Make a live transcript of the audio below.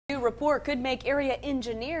New report could make area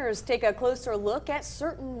engineers take a closer look at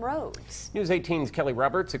certain roads. News 18's Kelly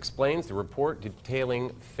Roberts explains the report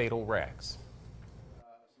detailing fatal wrecks.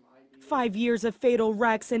 5 years of fatal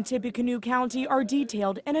wrecks in Tippecanoe County are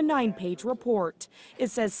detailed in a 9-page report.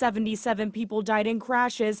 It says 77 people died in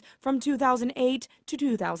crashes from 2008 to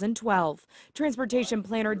 2012. Transportation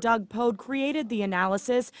planner Doug Pode created the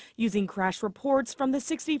analysis using crash reports from the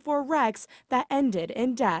 64 wrecks that ended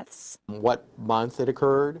in deaths. What month it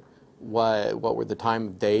occurred, what were the time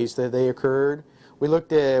of days that they occurred. We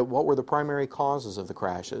looked at what were the primary causes of the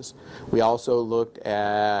crashes. We also looked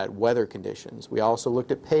at weather conditions. We also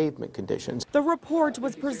looked at pavement conditions. The report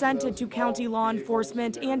was presented to county law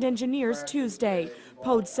enforcement and engineers Tuesday.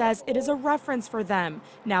 Pode says it is a reference for them.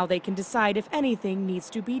 Now they can decide if anything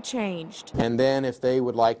needs to be changed. And then if they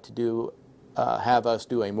would like to have us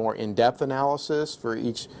do a more in-depth analysis for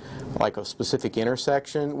each, like a specific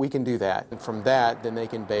intersection, we can do that. And from that, then they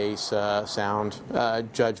can base sound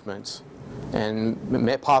judgments and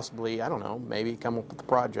possibly, I don't know, maybe come up with a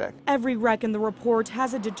project. Every wreck in the report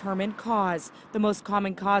has a determined cause. The most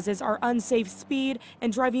common causes are unsafe speed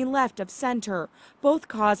and driving left of center. Both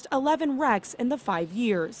caused 11 wrecks in the 5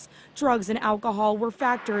 years. Drugs and alcohol were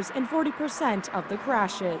factors in 40% of the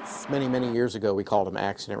crashes. Many, many years ago, we called them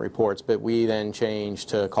accident reports, but we then changed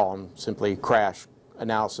to call them simply crash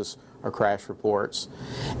analysis or crash reports.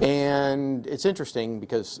 And it's interesting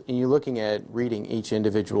because you're looking at reading each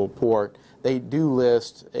individual report, they do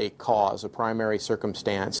list a cause, a primary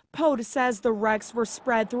circumstance. Pode says the wrecks were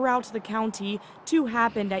spread throughout the county. 2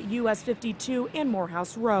 happened at US 52 and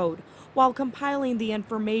Morehouse Road. While compiling the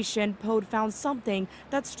information, Pode found something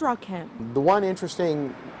that struck him. The one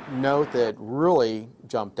interesting note that really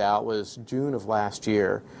jumped out was June of last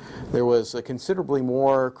year. There was considerably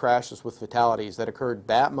more crashes with fatalities that occurred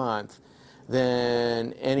that month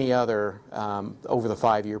than any other over the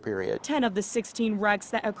 5-year period. 10 of the 16 wrecks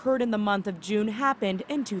that occurred in the month of June happened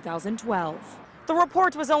in 2012. The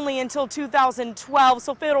report was only until 2012,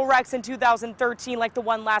 so fatal wrecks in 2013, like the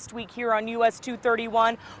one last week here on US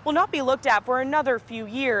 231, will not be looked at for another few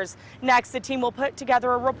years. Next, the team will put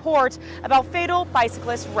together a report about fatal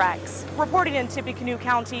bicyclist wrecks. Reporting in Tippecanoe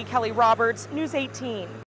County, Kelly Roberts, News 18.